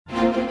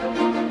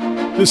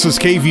This is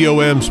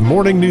KVOM's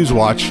Morning News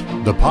Watch,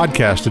 the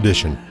podcast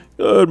edition.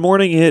 Good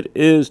morning. It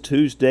is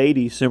Tuesday,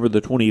 December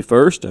the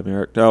 21st. I'm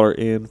Eric Tyler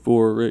in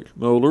for Rich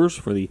Mollers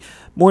for the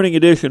morning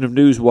edition of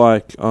News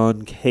Watch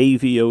on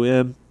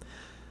KVOM.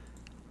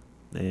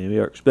 And we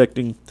are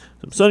expecting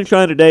some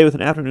sunshine today with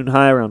an afternoon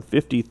high around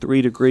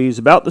 53 degrees.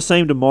 About the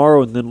same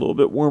tomorrow, and then a little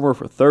bit warmer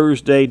for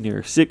Thursday,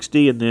 near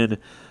 60. And then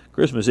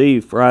Christmas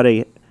Eve,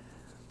 Friday,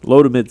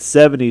 low to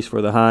mid-70s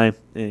for the high.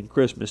 And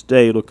Christmas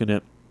Day, looking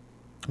at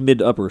mid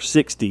to upper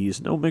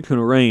 60s. No mention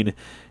of rain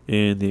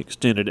in the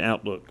extended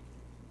outlook.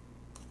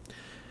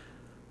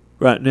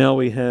 Right now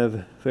we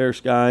have fair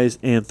skies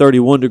and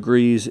 31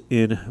 degrees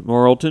in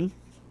Morrilton.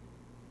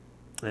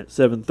 At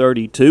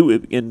 7:32, we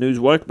begin News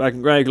Watch by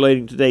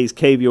congratulating today's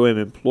KVOM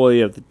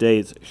employee of the day.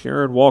 It's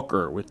Sharon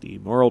Walker with the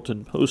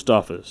Morrilton Post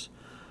Office.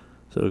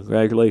 So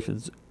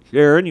congratulations,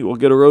 Sharon. You will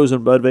get a rose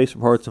and bud vase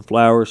from Hearts and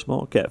Flowers,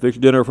 small catfish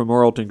dinner from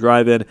Morrilton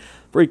Drive-In,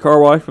 free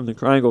car wash from the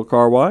Triangle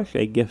Car Wash,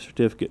 a gift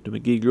certificate to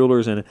McGee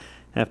Jewelers, and a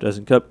half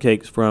dozen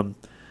cupcakes from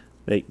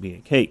Bake Me a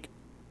Cake.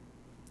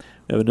 We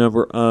have a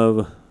number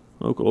of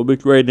local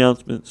obituary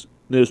announcements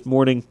this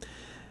morning.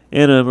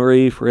 Anna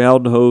Marie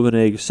Frialdenhoven,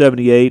 age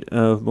 78,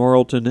 of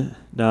Morrilton,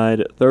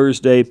 died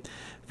Thursday.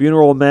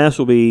 Funeral mass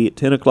will be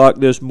 10 o'clock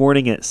this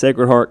morning at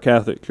Sacred Heart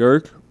Catholic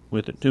Church,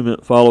 with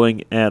entombment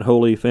following at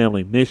Holy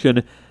Family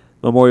Mission.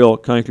 Memorial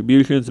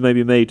contributions may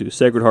be made to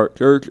Sacred Heart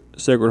Church,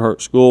 Sacred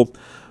Heart School,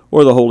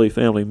 or the Holy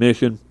Family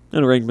Mission,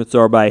 and arrangements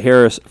are by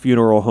Harris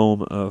Funeral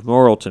Home of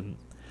Morrilton.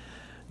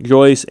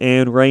 Joyce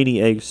Ann Rainey,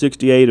 age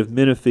 68, of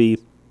Menifee,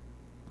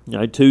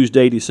 died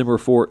Tuesday, December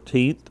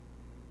 14th.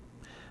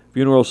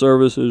 Funeral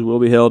services will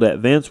be held at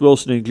Vance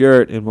Wilson and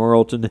Jarrett in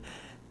Morrilton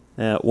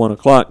at 1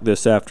 o'clock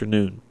this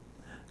afternoon.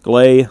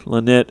 Glay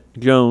Lynette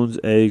Jones,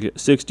 age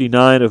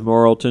 69, of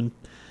Morrilton,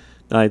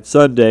 died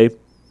Sunday.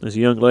 As a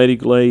young lady,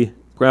 Glay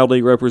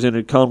proudly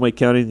represented Conway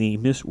County in the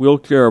Miss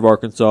Wheelchair of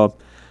Arkansas.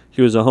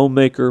 She was a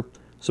homemaker.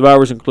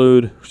 Survivors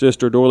include her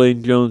sister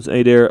Dorleen Jones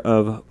Adair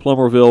of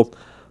Plummerville,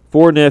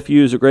 4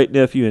 nephews, a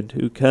great-nephew, and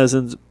 2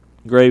 cousins.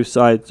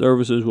 Graveside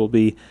services will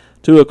be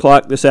 2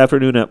 o'clock this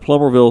afternoon at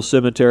Plummerville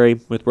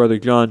Cemetery, with Brother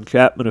John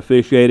Chapman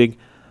officiating.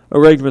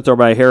 Arrangements are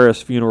by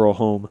Harris Funeral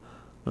Home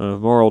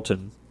of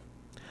Morrilton.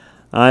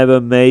 Iva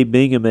Mae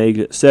Bingham,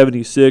 age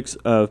 76,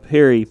 of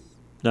Perry,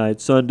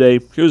 died Sunday.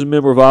 She was a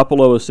member of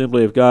Apollo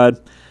Assembly of God.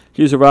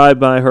 She is survived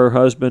by her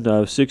husband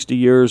of 60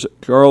 years,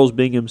 Charles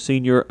Bingham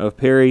Sr. of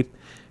Perry,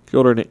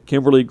 children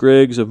Kimberly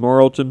Griggs of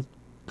Morrilton,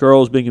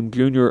 Charles Bingham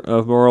Jr.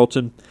 of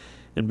Morrilton,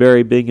 and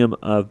Barry Bingham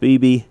of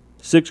Beebe.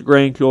 6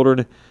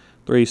 grandchildren,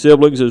 3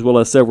 siblings, as well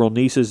as several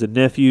nieces and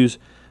nephews.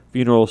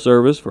 Funeral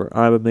service for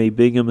Iva Mae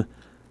Bingham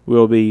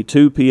will be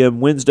 2 p.m.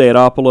 Wednesday at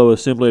Apollo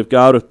Assembly of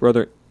God, with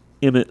Brother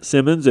Emmett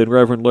Simmons and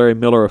Reverend Larry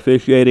Miller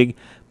officiating.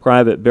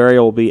 Private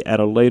burial will be at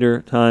a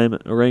later time.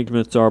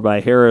 Arrangements are by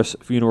Harris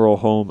Funeral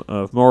Home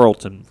of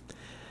Morrilton.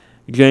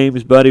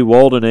 James Buddy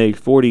Walden, age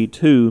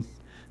 42,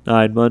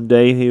 died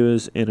Monday. He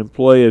was an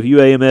employee of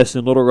UAMS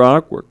in Little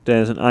Rock, worked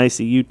as an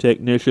ICU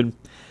technician.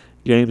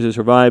 James is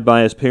survived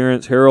by his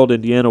parents, Harold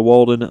and Deanna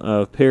Walden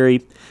of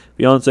Perry,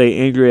 fiancée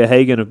Andrea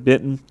Hagan of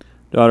Benton,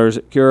 daughters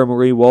Kara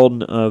Marie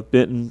Walden of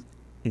Benton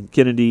and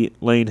Kennedy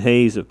Lane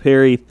Hayes of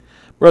Perry,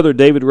 brother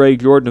David Ray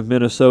Jordan of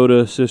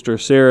Minnesota, sister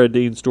Sarah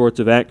Dean Storts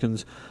of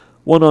Atkins,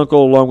 one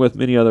uncle, along with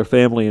many other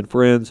family and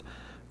friends.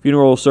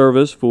 Funeral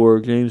service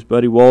for James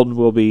Buddy Walden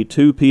will be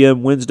 2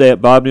 p.m. Wednesday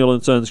at Bob Neal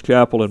 & Sons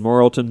Chapel in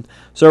Morrilton.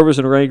 Service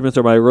and arrangements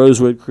are by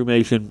Rosewood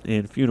Cremation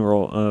and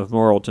Funeral of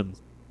Morrilton.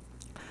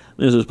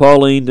 Mrs.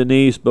 Pauline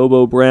Denise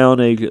Bobo Brown,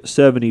 age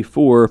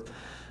 74,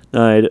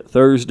 died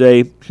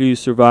Thursday. She's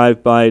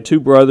survived by 2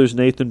 brothers,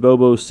 Nathan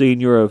Bobo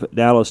Sr. of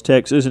Dallas,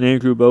 Texas, and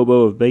Andrew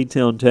Bobo of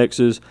Baytown,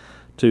 Texas.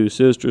 2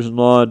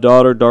 sisters-in-law,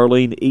 daughter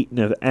Darlene Eaton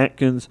of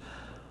Atkins,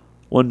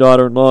 1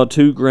 daughter-in-law,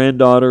 2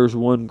 granddaughters,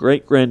 1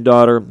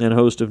 great-granddaughter, and a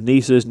host of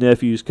nieces,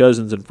 nephews,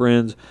 cousins, and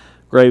friends.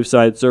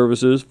 Graveside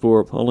services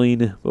for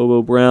Pauline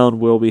Bobo Brown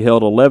will be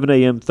held 11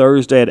 a.m.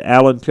 Thursday at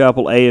Allen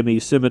Chapel AME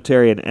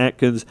Cemetery in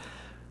Atkins.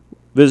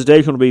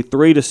 Visitation will be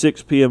 3 to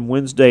 6 p.m.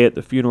 Wednesday at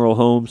the funeral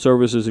home.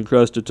 Services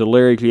entrusted to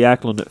Larry G.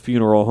 Ackland at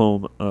Funeral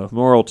Home of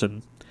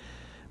Morrilton.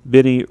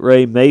 Benny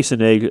Ray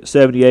Mason, age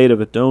 78, of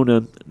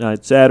Adona,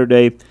 died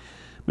Saturday.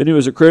 Benny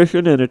was a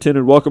Christian and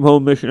attended Welcome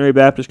Home Missionary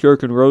Baptist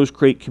Church in Rose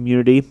Creek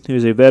Community. He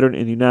was a veteran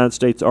in the United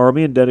States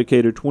Army and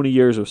dedicated 20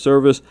 years of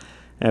service.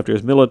 After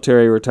his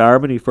military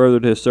retirement, he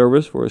furthered his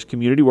service for his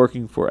community,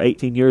 working for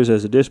 18 years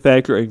as a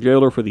dispatcher and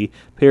jailer for the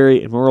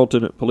Perry and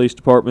Morrilton Police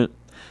Department.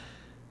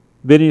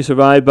 Benny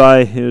survived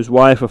by his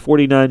wife of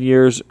 49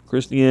 years,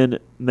 Christiane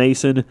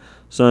Mason,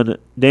 son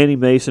Danny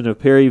Mason of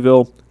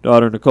Perryville,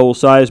 daughter Nicole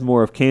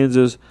Sizemore of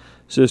Kansas,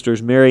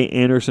 sisters Mary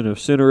Anderson of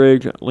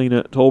Centeridge,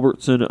 Lena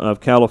Tolbertson of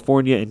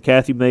California, and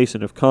Kathy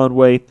Mason of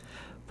Conway,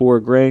 4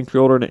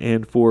 grandchildren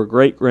and 4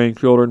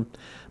 great-grandchildren.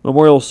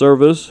 Memorial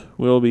service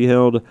will be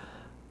held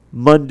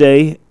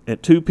Monday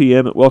at 2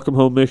 p.m. at Welcome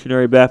Home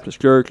Missionary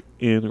Baptist Church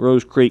in the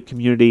Rose Creek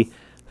community.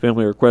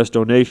 Family request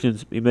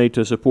donations be made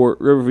to support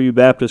Riverview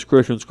Baptist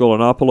Christian School in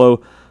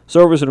Apollo.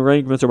 Service and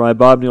arrangements are by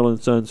Bob Neal &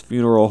 Sons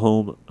Funeral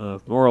Home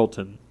of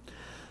Morrilton.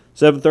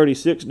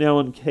 7:36 now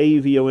on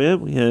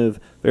KVOM. We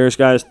have fair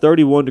skies,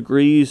 31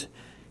 degrees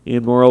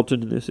in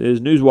Morrilton. This is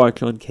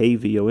Newswatch on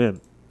KVOM.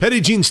 Petit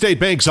Jean State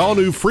Bank's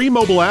all-new free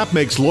mobile app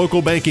makes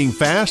local banking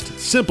fast,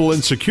 simple,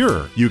 and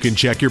secure. You can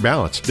check your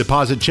balance,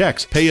 deposit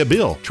checks, pay a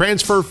bill,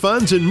 transfer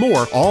funds, and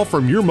more, all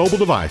from your mobile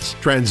device.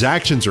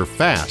 Transactions are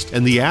fast,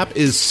 and the app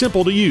is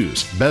simple to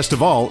use. Best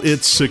of all,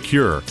 it's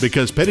secure,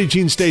 because Petit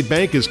Jean State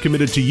Bank is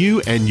committed to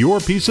you and your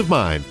peace of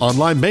mind.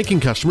 Online banking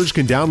customers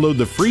can download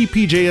the free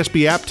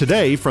PJSB app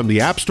today from the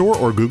App Store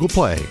or Google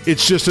Play.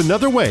 It's just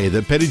another way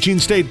that Petit Jean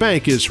State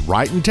Bank is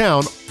right in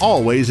town,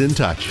 always in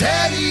touch.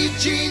 Petit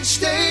Jean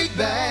State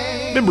Bank.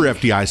 Member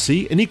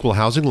FDIC, an equal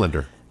housing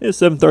lender. It's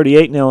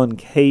 7:38 now on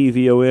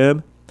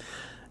KVOM.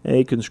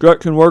 A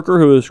construction worker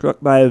who was struck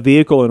by a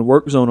vehicle in a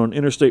work zone on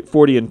Interstate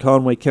 40 in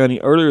Conway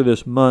County earlier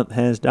this month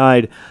has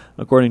died.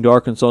 According to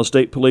Arkansas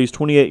State Police,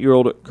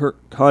 28-year-old Kirk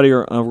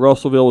Cottier of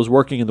Russellville was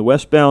working in the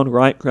westbound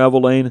right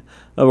travel lane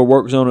of a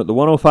work zone at the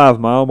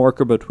 105-mile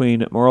marker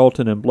between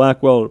Morrilton and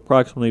Blackwell at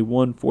approximately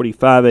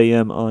 1:45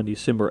 a.m. on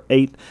December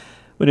 8th.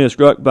 When he was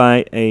struck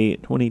by a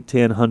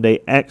 2010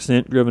 Hyundai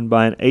Accent driven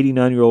by an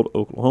 89-year-old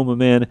Oklahoma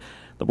man.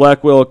 The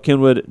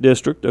Blackwell-Kenwood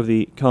District of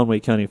the Conway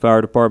County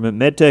Fire Department,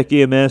 MedTech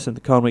EMS, and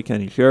the Conway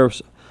County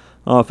Sheriff's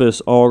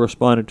Office all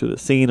responded to the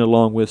scene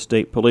along with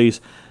state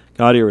police.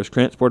 Cottier was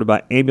transported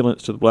by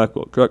ambulance to the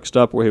Blackwell truck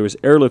stop where he was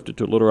airlifted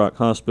to Little Rock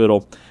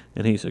Hospital,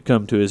 and he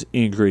succumbed to his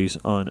injuries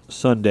on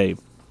Sunday.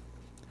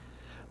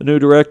 The new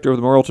director of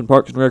the Morrilton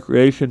Parks and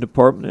Recreation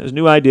Department has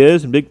new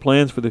ideas and big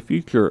plans for the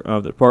future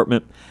of the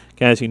department.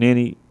 Cassie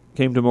Nanny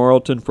came to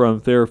Morrilton from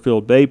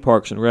Fairfield Bay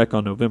Parks and Rec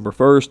on November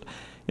 1st.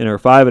 In her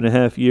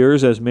 5.5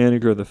 years as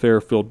manager of the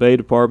Fairfield Bay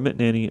Department,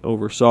 Nanny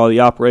oversaw the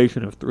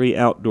operation of 3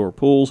 outdoor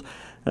pools,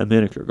 a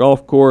miniature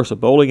golf course, a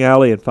bowling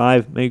alley, and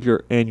 5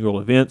 major annual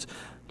events.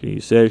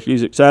 She says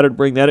she's excited to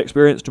bring that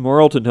experience to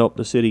Morrilton to help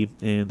the city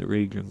and the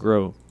region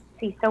grow.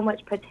 See so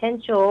much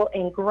potential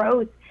and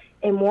growth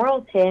in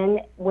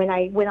Morrilton when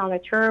I went on a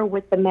tour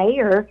with the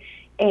mayor,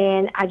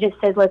 and I just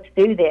said, let's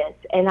do this.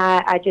 And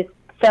I just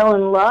fell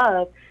in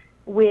love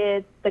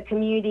with the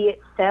community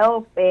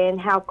itself and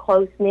how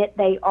close-knit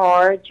they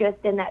are. Just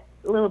in that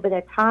little bit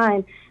of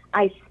time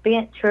I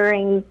spent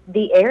touring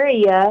the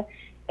area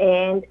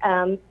and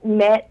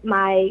met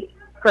my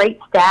great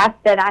staff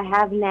that I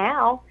have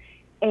now,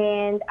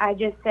 and I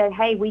just said,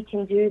 hey, we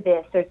can do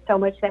this. There's so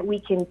much that we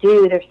can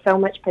do. There's so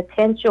much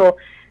potential,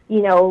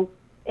 you know,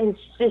 and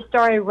just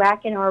started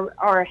racking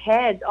our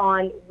heads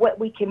on what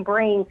we can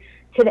bring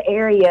to the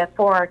area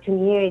for our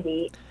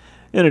community.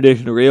 In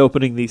addition to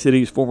reopening the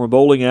city's former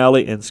bowling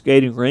alley and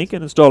skating rink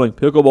and installing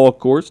pickleball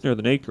courts near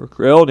the nature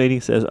trail,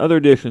 Nanny says other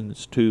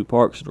additions to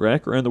Parks and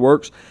Rec are in the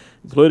works,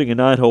 including a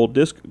 9-hole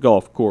disc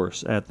golf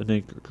course at the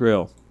nature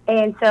trail.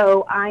 And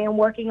so I am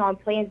working on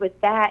plans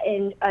with that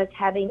and us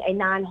having a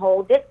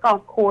 9-hole disc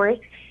golf course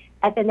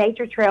at the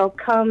nature trail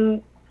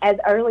come as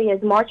early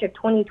as March of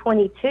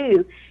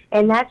 2022.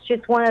 And that's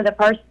just one of the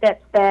first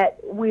steps that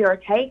we are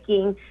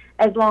taking,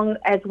 as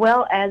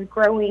well as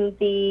growing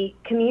the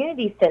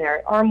community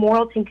center, our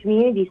Morrilton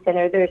Community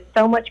Center. There's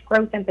so much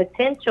growth and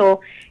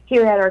potential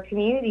here at our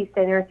community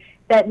center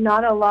that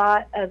not a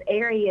lot of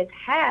areas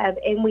have,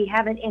 and we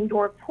have an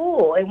indoor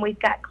pool, and we've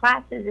got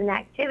classes and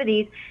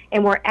activities,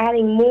 and we're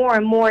adding more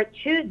and more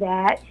to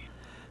that.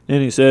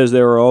 And he says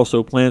there are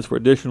also plans for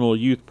additional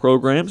youth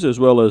programs as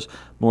well as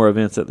more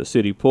events at the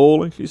city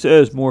pool. And she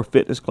says more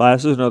fitness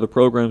classes and other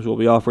programs will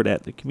be offered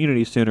at the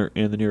community center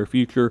in the near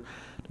future.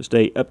 To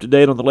stay up to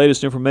date on the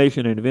latest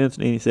information and events,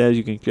 Nanny says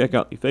you can check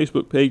out the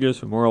Facebook pages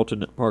for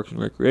Morrilton Parks and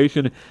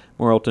Recreation,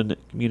 Morrilton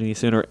Community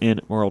Center, and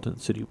Morrilton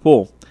City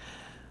Pool.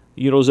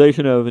 The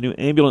utilization of a new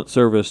ambulance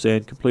service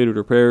and completed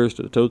repairs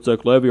to the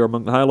Toadsuck Levee are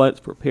among the highlights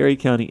for Perry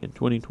County in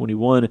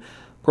 2021.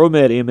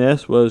 ProMed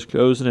EMS was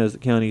chosen as the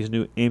county's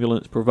new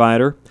ambulance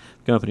provider.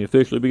 The company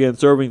officially began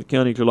serving the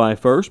county July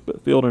 1st,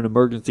 but filled an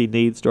emergency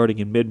need starting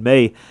in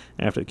mid-May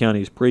after the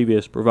county's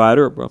previous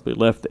provider abruptly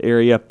left the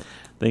area.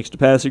 Thanks to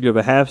passage of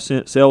a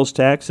half-cent sales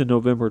tax in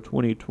November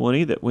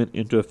 2020 that went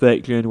into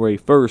effect January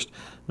 1st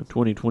of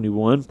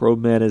 2021,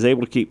 ProMed is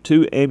able to keep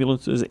 2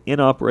 ambulances in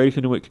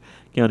operation, which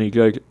County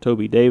Judge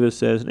Toby Davis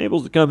says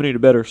enables the company to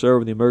better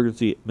serve the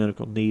emergency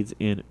medical needs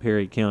in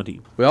Perry County.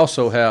 We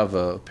also have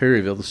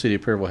Perryville. The city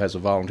of Perryville has a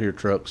volunteer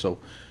truck, so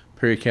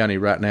Perry County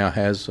right now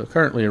has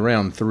currently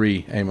around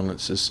 3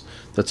 ambulances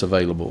that's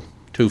available.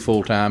 2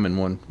 full-time and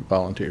 1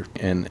 volunteer.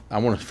 And I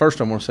want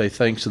to say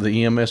thanks to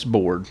the EMS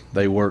board.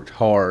 They worked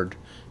hard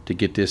to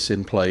get this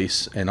in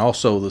place, and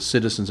also the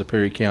citizens of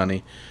Perry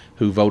County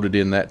who voted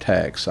in that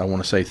tax. I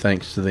want to say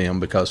thanks to them,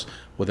 because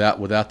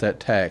without that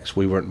tax,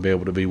 we wouldn't be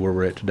able to be where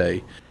we're at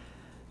today.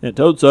 At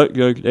Toadsuck,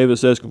 Judge Davis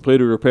says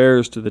completed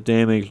repairs to the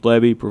damaged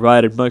levee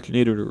provided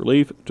much-needed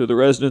relief to the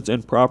residents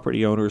and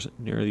property owners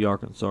near the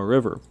Arkansas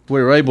River.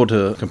 We were able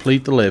to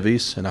complete the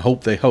levees, and I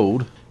hope they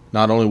hold.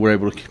 Not only were we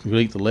able to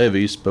complete the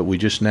levees, but we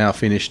just now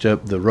finished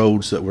up the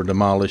roads that were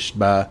demolished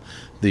by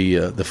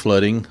the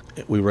flooding.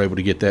 We were able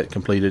to get that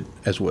completed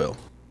as well.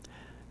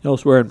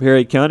 Elsewhere in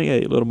Perry County,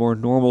 a little more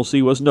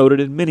normalcy was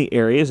noted in many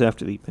areas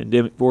after the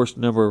pandemic forced a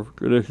number of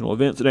traditional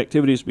events and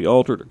activities to be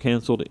altered or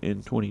canceled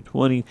in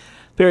 2020.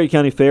 Perry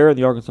County Fair and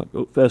the Arkansas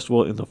Goat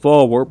Festival in the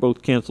fall were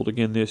both canceled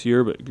again this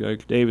year, but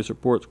Judge Davis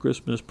reports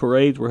Christmas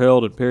parades were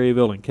held in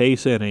Perryville and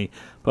Casa, and a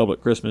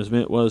public Christmas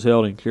event was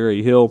held in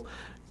Cherry Hill.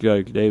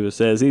 Judge Davis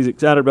says he's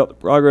excited about the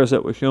progress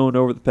that was shown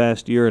over the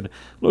past year and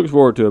looks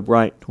forward to a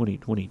bright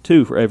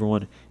 2022 for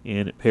everyone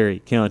in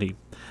Perry County.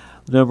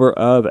 The number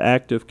of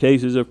active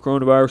cases of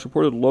coronavirus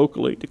reported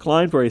locally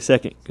declined for a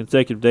second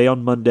consecutive day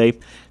on Monday.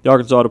 The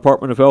Arkansas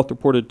Department of Health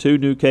reported 2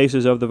 new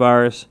cases of the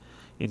virus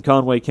in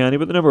Conway County,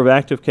 but the number of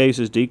active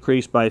cases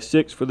decreased by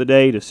 6 for the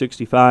day to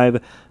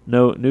 65.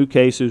 No new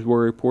cases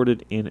were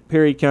reported in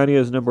Perry County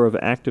as the number of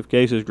active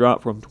cases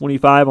dropped from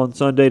 25 on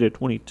Sunday to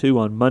 22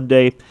 on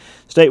Monday.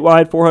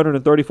 Statewide,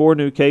 434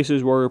 new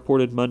cases were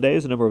reported Monday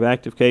as the number of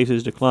active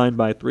cases declined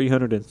by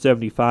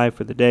 375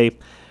 for the day.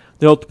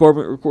 The Health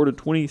Department recorded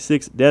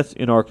 26 deaths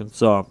in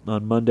Arkansas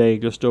on Monday.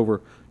 Just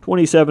over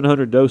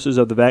 2,700 doses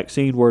of the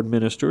vaccine were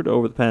administered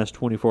over the past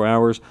 24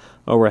 hours.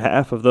 Over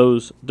half of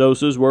those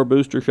doses were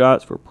booster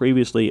shots for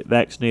previously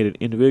vaccinated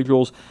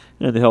individuals,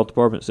 and the Health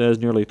Department says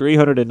nearly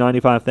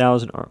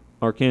 395,000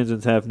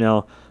 Arkansans have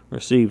now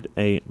received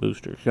a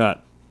booster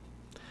shot.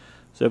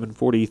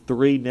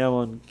 7:43 now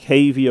on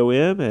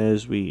KVOM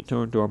as we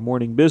turn to our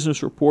morning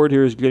business report.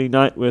 Here is Jenny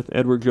Knight with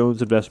Edward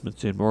Jones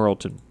Investments in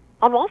Morrilton.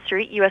 On Wall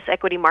Street, U.S.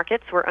 equity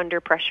markets were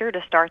under pressure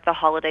to start the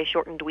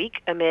holiday-shortened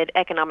week amid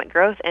economic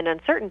growth and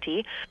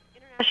uncertainty.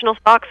 International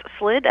stocks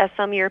slid as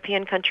some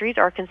European countries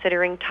are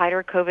considering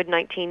tighter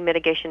COVID-19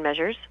 mitigation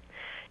measures.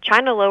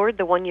 China lowered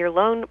the one-year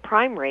loan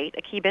prime rate,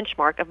 a key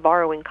benchmark of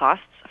borrowing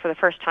costs, for the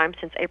first time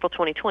since April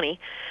 2020,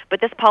 but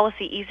this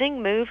policy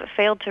easing move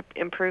failed to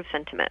improve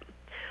sentiment.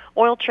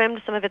 Oil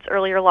trimmed some of its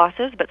earlier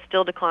losses, but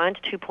still declined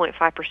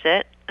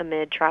 2.5%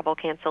 amid travel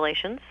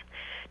cancellations.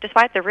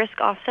 Despite the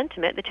risk-off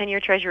sentiment, the 10-year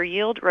Treasury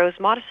yield rose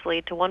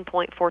modestly to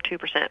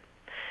 1.42%.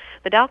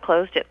 The Dow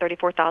closed at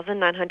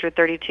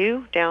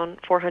 34,932, down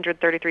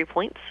 433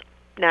 points.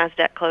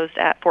 NASDAQ closed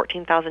at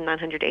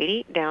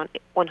 14,980, down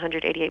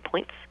 188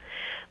 points.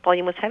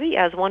 Volume was heavy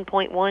as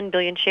 1.1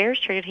 billion shares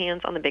traded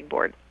hands on the big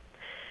board.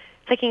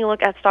 Taking a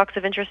look at stocks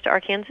of interest to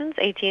Arkansans,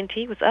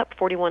 AT&T was up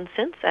 41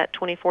 cents at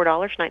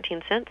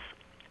 $24.19.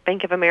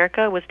 Bank of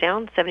America was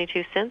down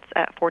 72 cents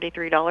at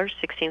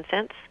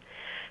 $43.16.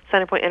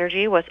 CenterPoint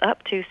Energy was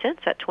up 2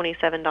 cents at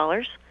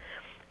 $27.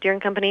 Deere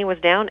 & Company was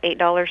down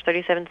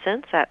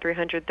 $8.37 at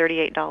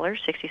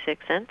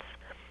 $338.66.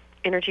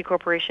 Energy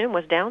Corporation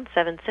was down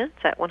 7 cents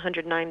at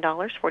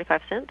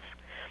 $109.45.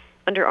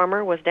 Under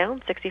Armour was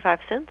down 65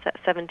 cents at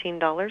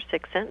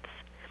 $17.06.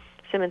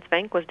 Simmons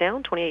Bank was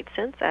down 28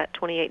 cents at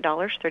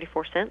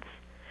 $28.34.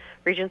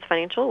 Regions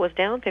Financial was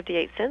down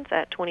 58 cents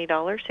at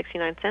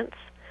 $20.69.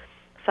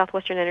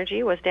 Southwestern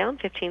Energy was down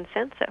 15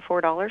 cents at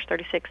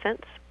 $4.36.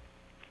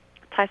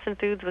 Tyson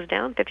Foods was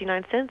down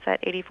 59 cents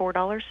at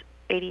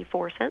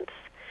 $84.84.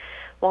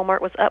 Walmart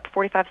was up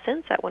 45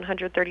 cents at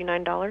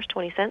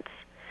 $139.20.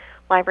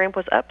 LiveRamp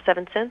was up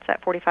 7 cents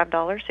at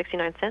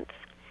 $45.69.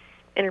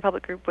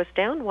 Interpublic Group was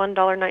down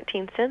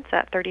 $1.19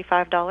 at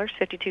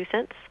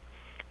 $35.52.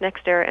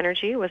 NextEra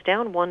Energy was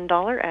down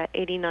 $1 at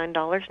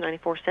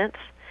 $89.94.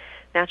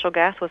 Natural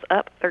gas was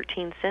up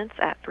 13 cents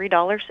at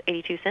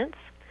 $3.82.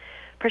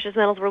 Precious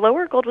metals were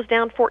lower. Gold was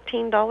down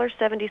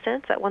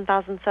 $14.70 at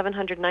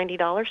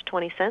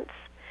 $1,790.20.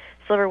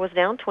 Silver was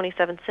down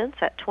 27 cents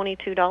at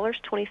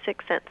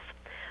 $22.26.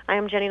 I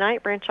am Jenny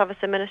Knight, Branch Office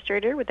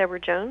Administrator with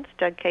Edward Jones,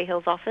 Doug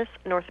Cahill's office,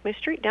 North Moose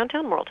Street,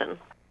 downtown Morrilton.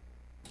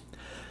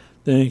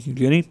 Thank you,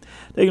 Jenny.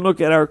 Taking a look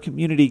at our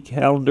community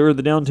calendar,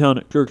 the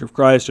Downtown Church of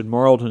Christ in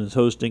Morrilton is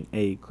hosting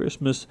a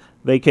Christmas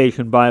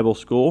Vacation Bible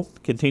School.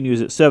 It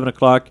continues at 7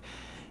 o'clock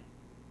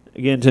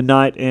again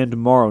tonight and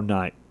tomorrow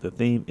night. The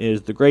theme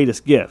is The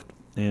Greatest Gift,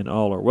 and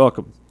all are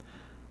welcome.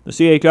 The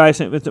CHI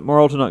St. Vincent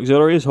Morrilton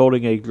Auxiliary is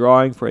holding a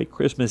drawing for a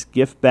Christmas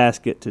gift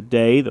basket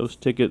today. Those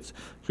tickets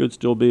should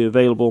still be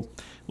available,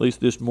 at least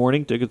this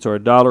morning. Tickets are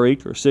 $1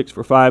 each or 6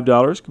 for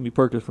 $5. Can be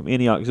purchased from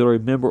any auxiliary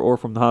member or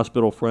from the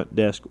hospital front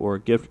desk or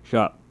gift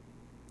shop.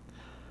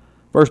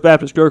 First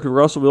Baptist Church of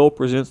Russellville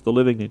presents The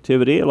Living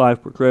Nativity, a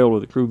live portrayal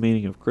of the true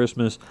meaning of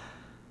Christmas,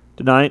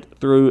 tonight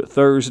through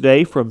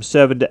Thursday from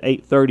 7 to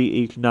 8:30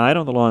 each night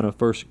on the lawn of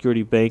First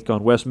Security Bank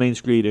on West Main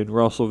Street in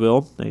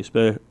Russellville. A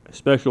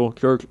special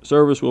church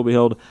service will be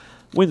held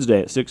Wednesday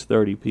at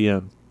 6:30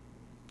 p.m.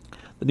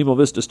 The Nemo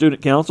Vista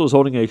Student Council is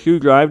holding a shoe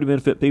drive to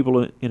benefit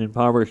people in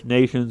impoverished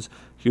nations.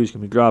 Shoes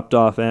can be dropped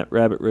off at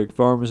Rabbit Ridge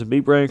Farms and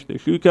B Branch, the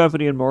Shoe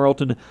Company in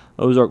Morrilton,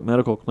 Ozark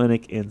Medical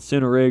Clinic in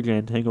Center Ridge,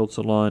 and Tangled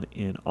Salon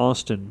in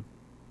Austin.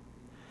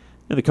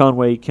 And the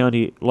Conway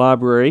County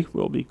Library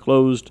will be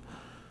closed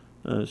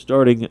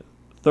starting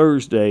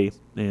Thursday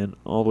and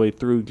all the way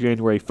through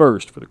January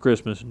 1st for the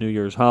Christmas and New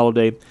Year's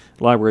holiday.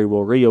 The library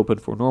will reopen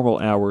for normal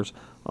hours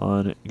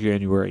on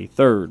January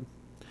 3rd.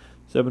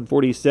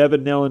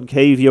 7:47 now in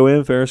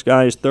KVOM. Fair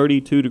skies,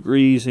 32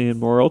 degrees in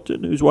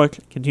Morrilton.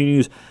 Newswatch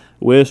continues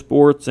with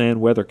sports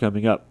and weather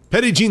coming up.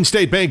 Petit Jean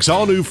State Bank's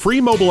all-new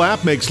free mobile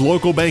app makes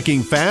local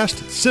banking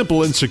fast,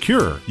 simple, and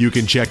secure. You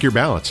can check your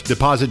balance,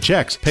 deposit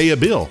checks, pay a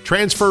bill,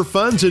 transfer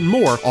funds, and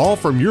more, all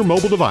from your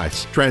mobile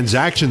device.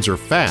 Transactions are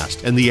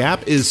fast, and the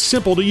app is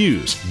simple to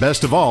use.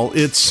 Best of all,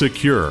 it's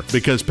secure,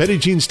 because Petit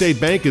Jean State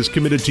Bank is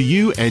committed to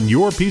you and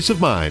your peace of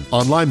mind.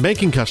 Online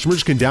banking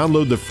customers can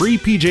download the free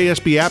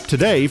PJSB app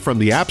today from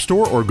the App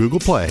Store or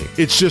Google Play.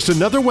 It's just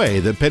another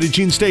way that Petit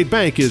Jean State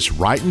Bank is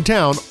right in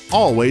town,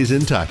 always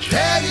in touch.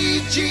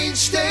 Petit Jean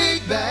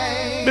State Bank.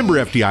 Member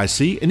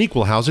FDIC, an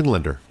equal housing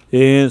lender.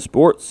 In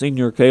sports,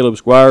 senior Caleb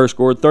Squire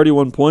scored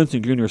 31 points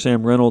and junior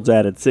Sam Reynolds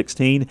added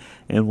 16.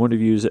 And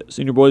Wonderview's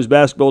senior boys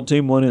basketball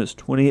team won its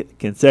 20th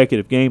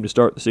consecutive game to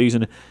start the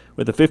season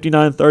with a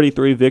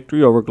 59-33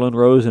 victory over Glen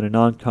Rose in a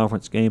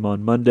non-conference game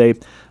on Monday.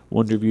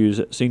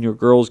 Wonderview's senior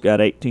girls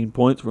got 18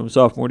 points from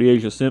sophomore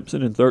Deasia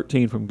Simpson and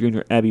 13 from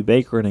junior Abby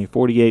Baker in a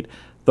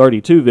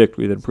 48-32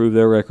 victory that improved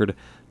their record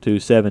to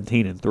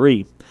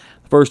 17-3.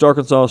 First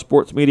Arkansas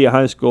Sports Media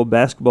High School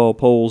basketball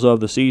polls of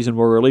the season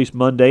were released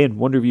Monday, and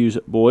Wonderview's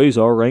boys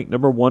are ranked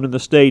number 1 in the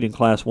state in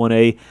Class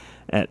 1A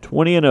at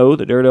 20-0.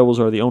 The Daredevils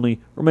are the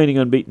only remaining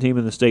unbeaten team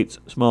in the state's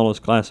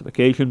smallest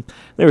classification.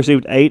 They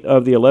received 8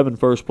 of the 11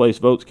 first-place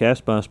votes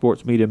cast by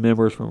sports media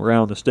members from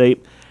around the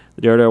state.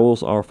 The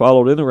Daredevils are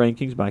followed in the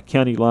rankings by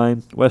County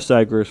Line,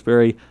 Westside Greers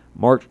Ferry,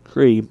 March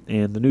Cree,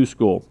 and the New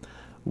School.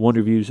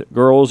 Wonderview's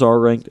girls are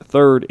ranked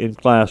 3rd in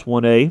Class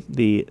 1A.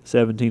 The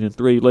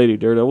 17-3 Lady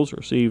Daredevils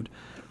received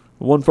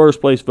 1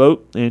 first-place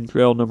vote and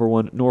trailed number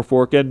 1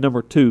 Norfolk and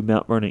number 2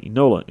 Mount Vernon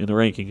Enola in the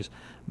rankings.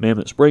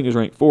 Mammoth Spring is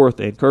ranked 4th,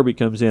 and Kirby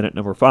comes in at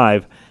number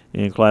 5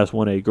 in Class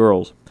 1A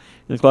girls.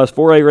 In the Class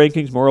 4A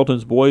rankings,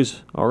 Morrilton's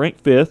boys are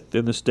ranked 5th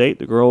in the state.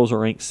 The girls are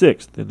ranked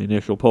 6th in the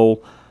initial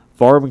poll.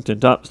 Farmington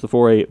tops the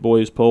 4A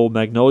boys poll.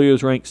 Magnolia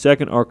is ranked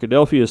 2nd.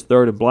 Arkadelphia is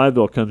 3rd, and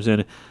Blytheville comes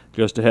in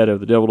just ahead of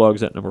the Devil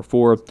Dogs at number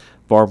 4.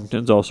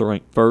 Farmington's also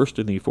ranked 1st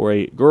in the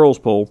 4A girls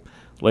poll.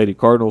 Lady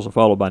Cardinals are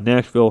followed by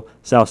Nashville,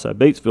 Southside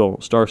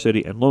Batesville, Star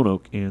City, and Lone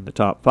Oak in the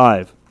top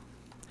 5.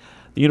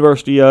 The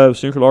University of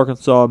Central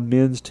Arkansas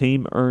men's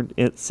team earned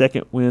its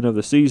 2nd win of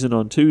the season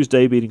on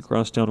Tuesday, beating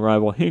crosstown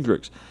rival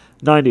Hendrix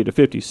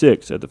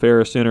 90-56 at the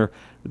Ferris Center.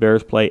 The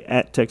Bears play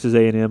at Texas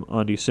A&M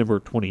on December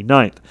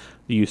 29th.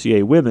 The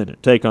UCA women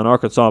take on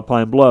Arkansas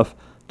Pine Bluff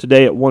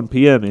today at 1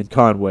 p.m. in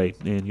Conway,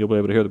 and you'll be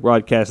able to hear the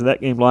broadcast of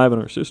that game live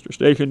on our sister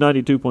station,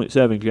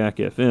 92.7 Jack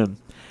FM.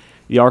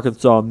 The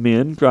Arkansas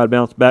men try to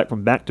bounce back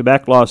from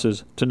back-to-back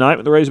losses tonight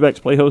when the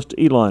Razorbacks play host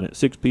to Elon at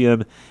 6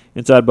 p.m.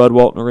 inside Bud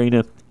Walton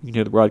Arena. You can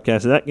hear the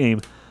broadcast of that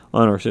game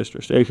on our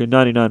sister station,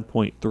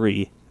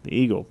 99.3 The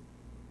Eagle.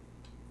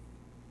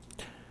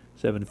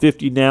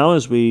 7:50 now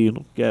as we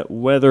look at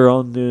weather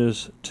on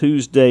this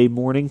Tuesday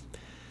morning.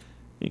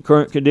 In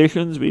current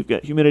conditions, we've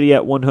got humidity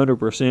at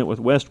 100% with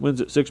west winds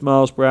at 6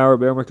 miles per hour,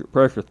 barometric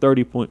pressure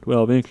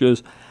 30.12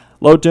 inches.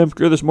 Low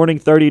temperature this morning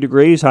 30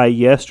 degrees, high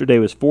yesterday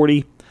was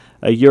 40.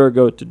 A year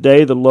ago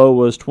today, the low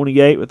was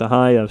 28 with a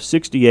high of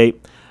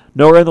 68.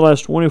 No rain in the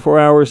last 24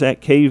 hours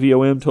at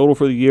KVOM. Total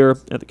for the year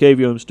at the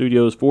KVOM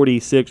studios,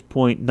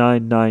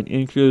 46.99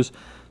 inches.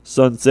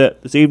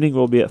 Sunset this evening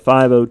will be at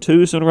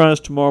 5:02.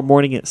 Sunrise tomorrow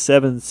morning at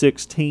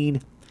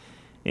 7:16.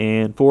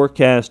 And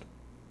forecast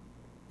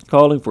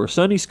calling for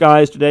sunny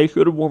skies today.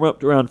 Should warm up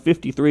to around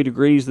 53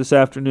 degrees this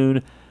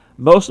afternoon.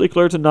 Mostly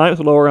clear tonight with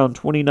a low around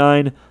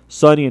 29.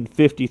 Sunny and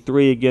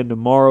 53 again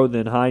tomorrow.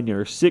 Then high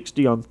near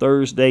 60 on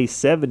Thursday.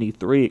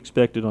 73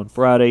 expected on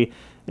Friday.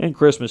 And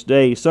Christmas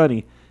Day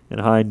sunny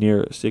and high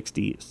near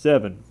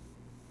 67.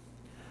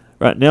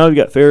 Right now we've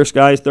got fair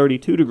skies,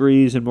 32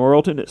 degrees in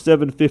Morrilton at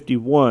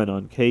 7:51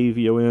 on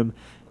KVOM.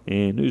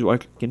 And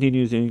Newswatch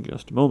continues in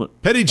just a moment.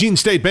 Petit Jean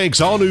State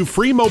Bank's all-new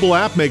free mobile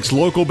app makes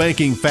local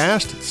banking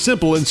fast,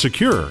 simple, and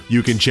secure.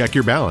 You can check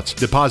your balance,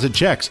 deposit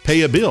checks,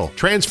 pay a bill,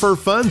 transfer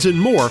funds, and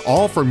more,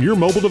 all from your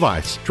mobile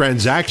device.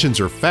 Transactions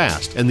are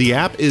fast, and the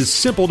app is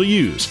simple to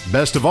use.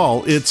 Best of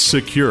all, it's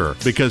secure,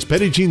 because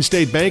Petit Jean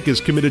State Bank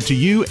is committed to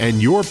you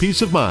and your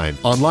peace of mind.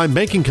 Online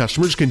banking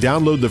customers can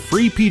download the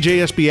free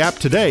PJSB app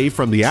today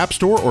from the App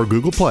Store or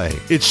Google Play.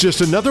 It's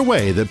just another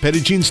way that Petit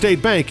Jean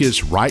State Bank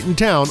is right in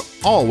town,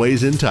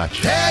 always in touch.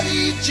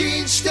 Petit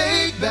Jean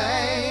State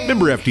Bank.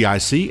 Member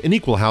FDIC, an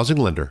equal housing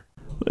lender.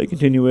 They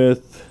continue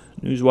with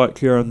Newswatch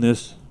here on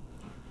this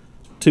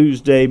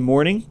Tuesday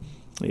morning.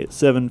 It's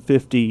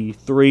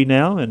 7:53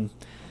 now, and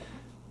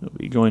we'll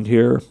be joined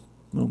here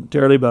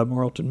momentarily by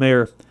Morrilton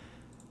Mayor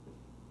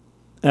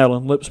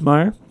Alan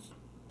Lipsmeyer.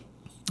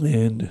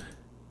 And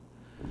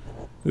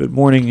good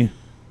morning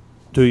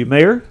to you,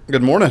 Mayor.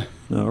 Good morning.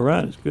 All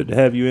right, it's good to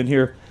have you in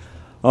here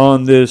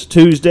on this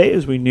Tuesday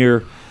as we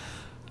near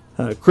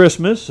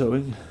Christmas.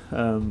 So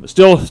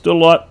still a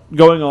lot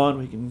going on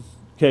we can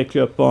catch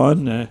up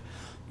on. I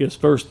guess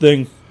first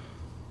thing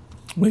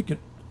we can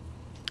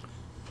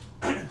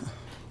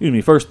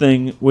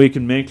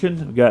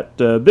mention, we've got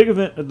a big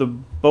event at the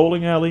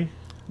bowling alley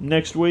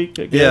next week.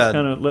 I guess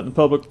kind of letting the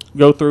public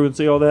go through and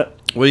see all that.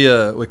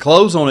 We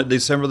close on it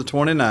December the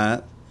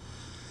 29th.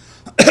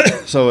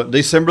 So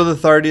December the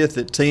 30th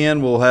at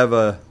 10, we'll have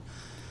a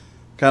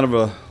kind of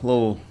a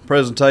little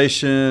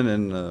presentation,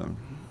 and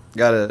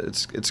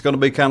it's going to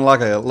be kind of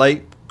like a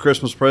late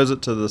Christmas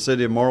present to the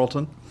city of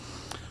Morrilton.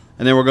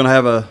 And then we're going to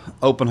have a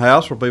open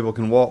house where people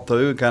can walk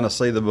through and kind of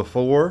see the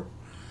before.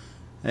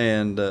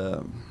 And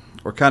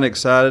we're kind of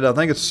excited. I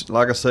think it's,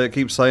 like I said,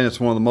 keep saying it's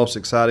one of the most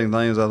exciting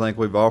things I think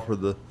we've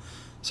offered the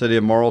city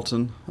of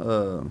Morrilton.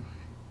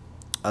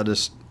 I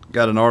just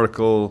got an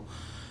article.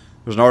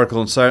 There's an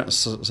article in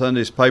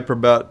Sunday's paper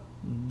about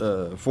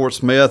Fort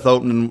Smith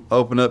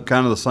open up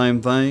kind of the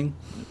same thing.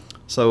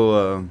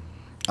 So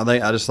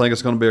I just think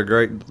it's going to be a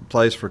great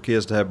place for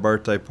kids to have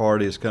birthday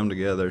parties, come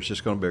together. It's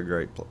just going to be a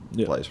great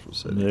place for the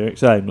city. Very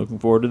exciting. Looking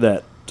forward to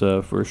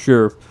that for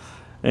sure.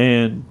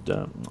 And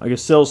I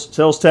guess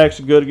sales tax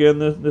is good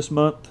again this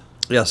month.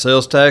 Yeah,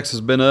 sales tax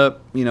has been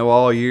up,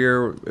 all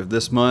year.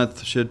 This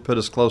month should put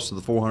us close to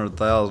the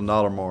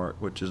 $400,000 mark,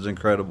 which is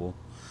incredible.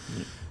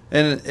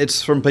 And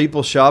it's from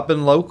people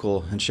shopping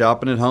local and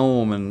shopping at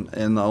home,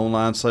 and the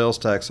online sales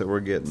tax that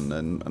we're getting.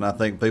 And I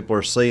think people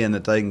are seeing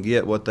that they can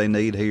get what they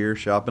need here,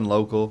 shopping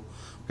local.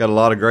 We've got a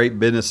lot of great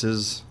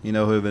businesses, who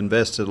have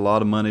invested a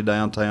lot of money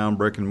downtown,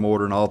 brick and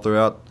mortar, and all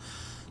throughout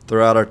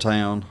our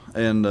town.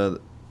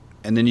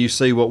 And then you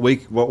see what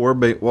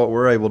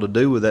we're able to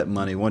do with that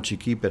money once you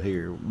keep it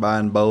here.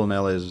 Buying bowling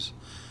alleys.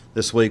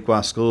 This week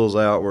while school's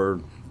out,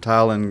 we're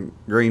tiling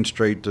Green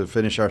Street to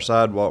finish our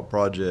sidewalk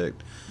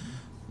project,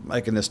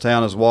 making this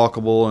town as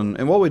walkable.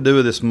 And what we do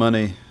with this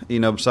money,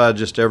 besides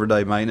just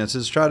everyday maintenance,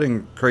 is try to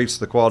increase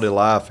the quality of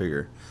life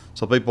here,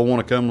 so people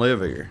want to come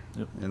live here.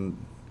 Yep.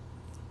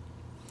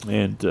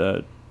 And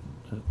I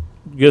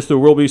guess there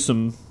will be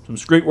some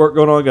street work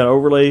going on. Got an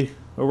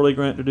overlay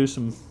grant to do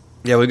some.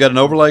 Yeah, we got an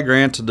overlay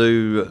grant to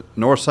do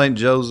North St.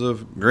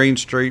 Joseph, Green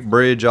Street,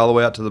 Bridge, all the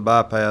way out to the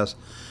bypass,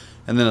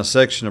 and then a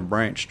section of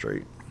Branch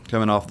Street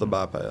coming off the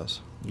bypass.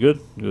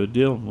 Good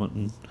deal.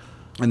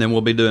 And then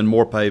we'll be doing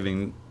more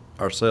paving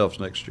ourselves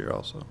next year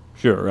also.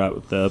 Sure, right.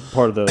 With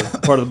part of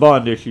the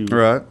bond issue,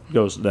 right,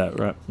 goes to that,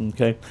 right?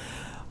 Okay,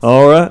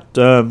 all right.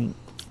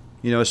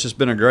 It's just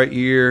been a great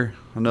year,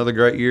 another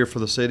great year for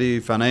the city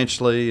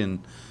financially,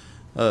 and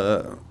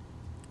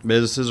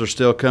businesses are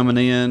still coming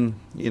in,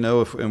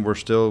 and we're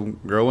still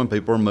growing.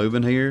 People are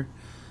moving here.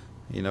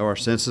 Our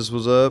census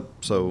was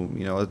up, so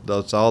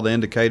that's all the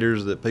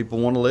indicators that people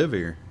want to live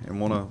here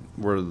and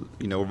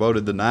we're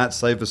voted the 9th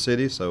safest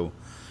city, so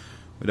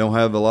we don't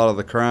have a lot of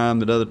the crime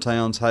that other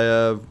towns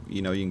have.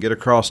 You can get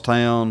across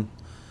town.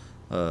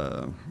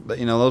 But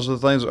those are the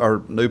things.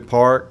 Our new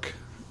park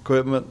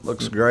equipment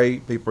looks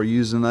great. People are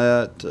using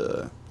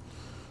that.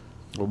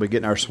 We'll be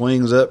getting our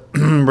swings up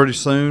pretty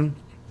soon.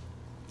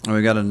 And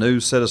we got a new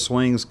set of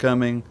swings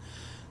coming.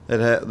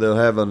 They'll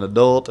have an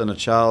adult and a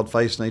child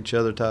facing each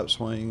other type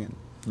swing.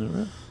 All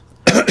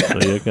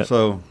right.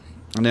 So,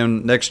 and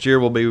then next year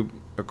we'll be,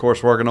 of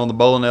course, working on the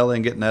bowling alley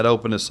and getting that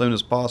open as soon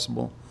as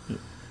possible. Yep.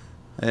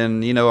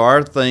 And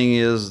our thing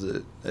is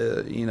that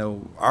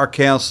our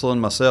council and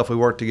myself, we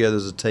work together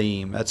as a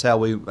team. That's how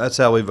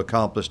we've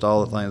accomplished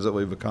all the things that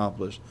we've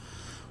accomplished.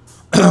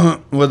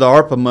 With the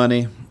ARPA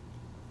money,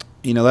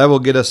 that will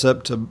get us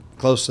up to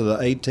close to the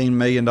 $18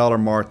 million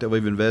mark that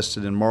we've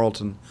invested in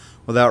Morrilton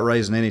without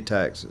raising any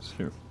taxes.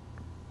 Sure.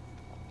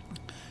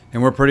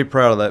 And we're pretty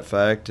proud of that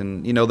fact.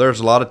 And, there's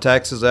a lot of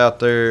taxes out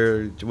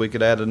there. We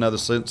could add another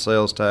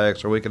sales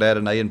tax, or we could add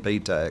an A&P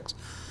tax.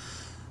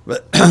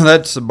 But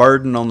that's a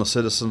burden on the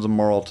citizens of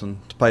Morrilton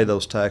to pay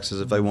those taxes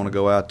if they want to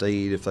go out to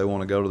eat, if they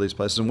want to go to these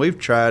places. And we've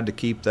tried to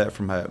keep that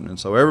from happening.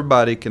 So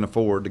everybody can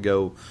afford to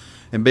go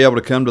and be able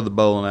to come to the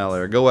bowling alley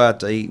or go out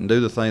to eat and do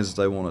the things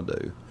that they want to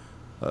do.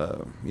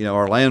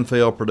 Our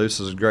landfill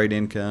produces great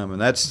income,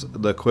 and that's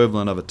the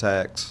equivalent of a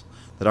tax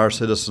that our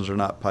citizens are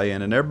not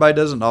paying. And everybody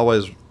doesn't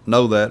always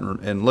know that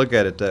and look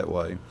at it that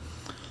way.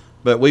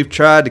 But we've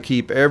tried to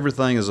keep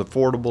everything as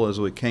affordable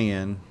as we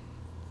can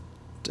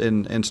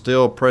and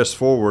still press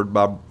forward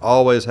by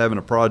always having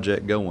a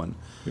project going.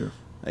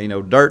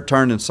 Sure. Dirt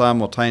turning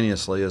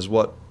simultaneously is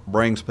what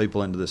brings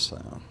people into this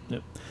town.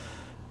 Yep.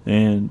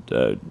 And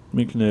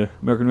mentioning the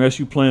American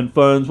Rescue Plan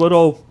funds, what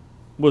all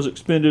was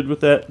expended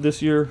with that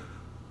this year?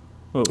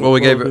 We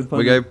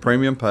gave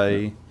premium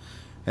pay,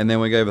 and then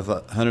we gave a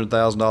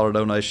 $100,000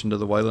 donation to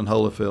the Wayland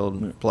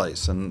Holyfield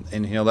place, and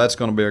that's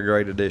going to be a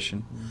great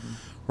addition. Mm-hmm.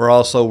 We're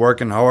also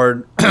working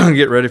hard to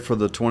get ready for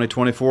the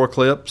 2024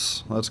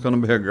 Eclipse. That's going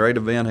to be a great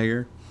event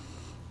here.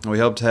 We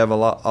hope to have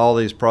all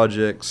these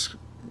projects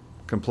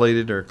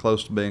completed or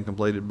close to being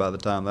completed by the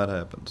time that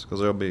happens, because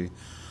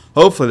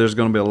hopefully there's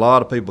going to be a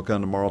lot of people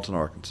come to Morrilton,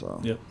 Arkansas.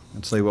 Yep.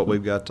 And see what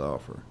we've got to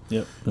offer.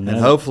 Yep. And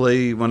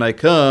hopefully when they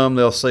come,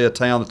 they'll see a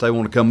town that they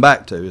want to come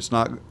back to.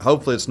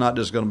 Hopefully it's not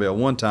just going to be a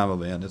one-time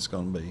event. It's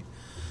going to be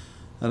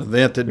an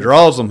event that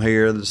draws them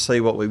here to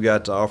see what we've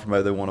got to offer.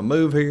 Maybe they want to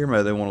move here.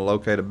 Maybe they want to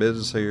locate a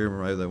business here.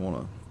 Maybe they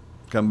want to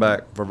come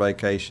back for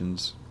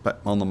vacations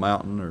on the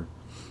mountain or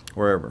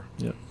wherever.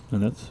 Yep.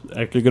 And that's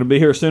actually going to be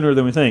here sooner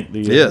than we think, the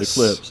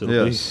Eclipse.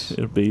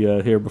 It'll be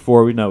here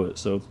before we know it.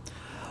 So,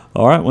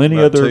 all right. Well,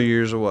 About 2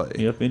 years away.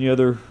 Yep. Any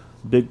other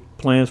big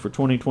plans for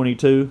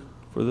 2022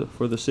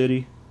 for the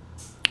city?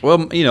 Well,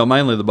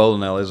 mainly the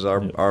bowling alley is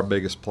our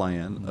biggest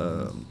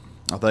plan.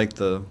 I think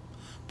the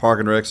Park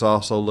and Rec's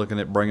also looking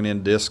at bringing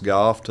in disc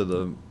golf to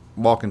the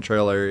walking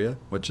trail area,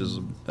 which is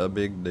a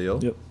big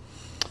deal. Yep.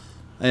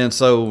 And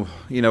so,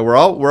 we're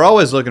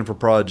always looking for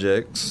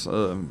projects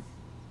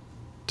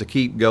to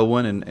keep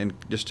going and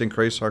just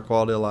increase our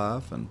quality of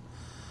life. And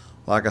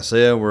like I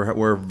said,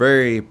 we're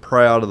very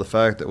proud of the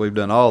fact that we've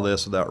done all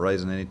this without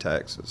raising any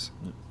taxes.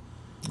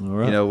 All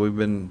right. We've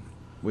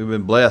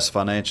been blessed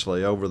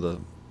financially over the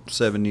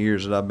 7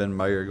 years that I've been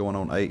mayor, going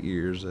on 8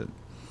 years, that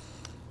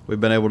we've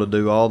been able to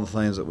do all the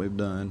things that we've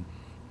done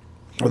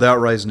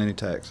without raising any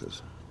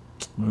taxes.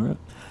 All right.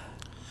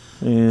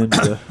 And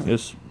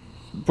yes,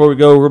 before we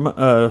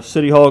go,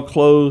 City Hall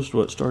closed.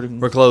 Starting?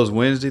 We're closed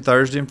Wednesday,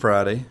 Thursday, and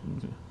Friday.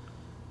 Okay.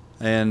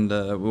 And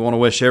we want to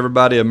wish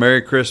everybody a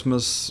Merry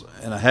Christmas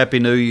and a Happy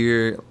New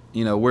Year.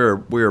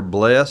 We're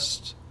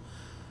blessed,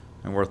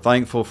 and we're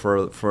thankful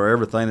for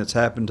everything that's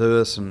happened to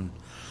us. And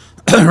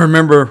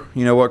remember,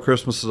 what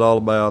Christmas is all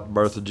about, the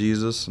birth of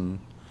Jesus, and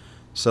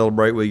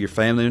celebrate with your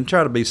family and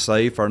try to be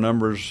safe. Our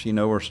numbers,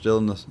 are still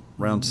in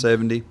around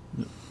 70.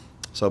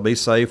 So be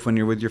safe when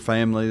you're with your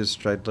families.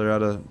 Try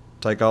to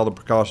take all the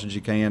precautions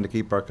you can to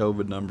keep our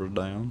COVID numbers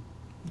down.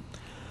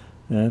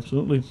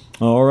 Absolutely.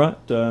 All right.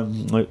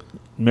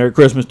 Merry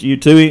Christmas to you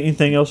too.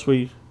 Anything else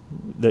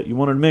that you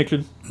wanted to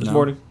mention this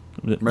morning?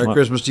 Merry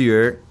Christmas to you,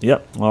 Eric.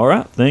 Yep. All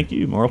right. Thank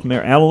you. Marlton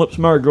Mayor Alan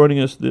Lipsmeyer joining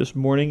us this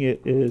morning.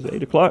 It is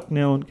 8 o'clock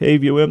now on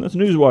KVOM. That's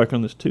Newswatch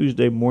on this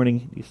Tuesday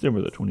morning,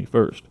 December the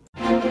 21st.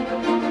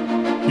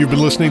 You've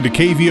been listening to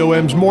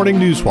KVOM's Morning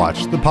News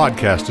Watch, the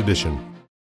podcast edition.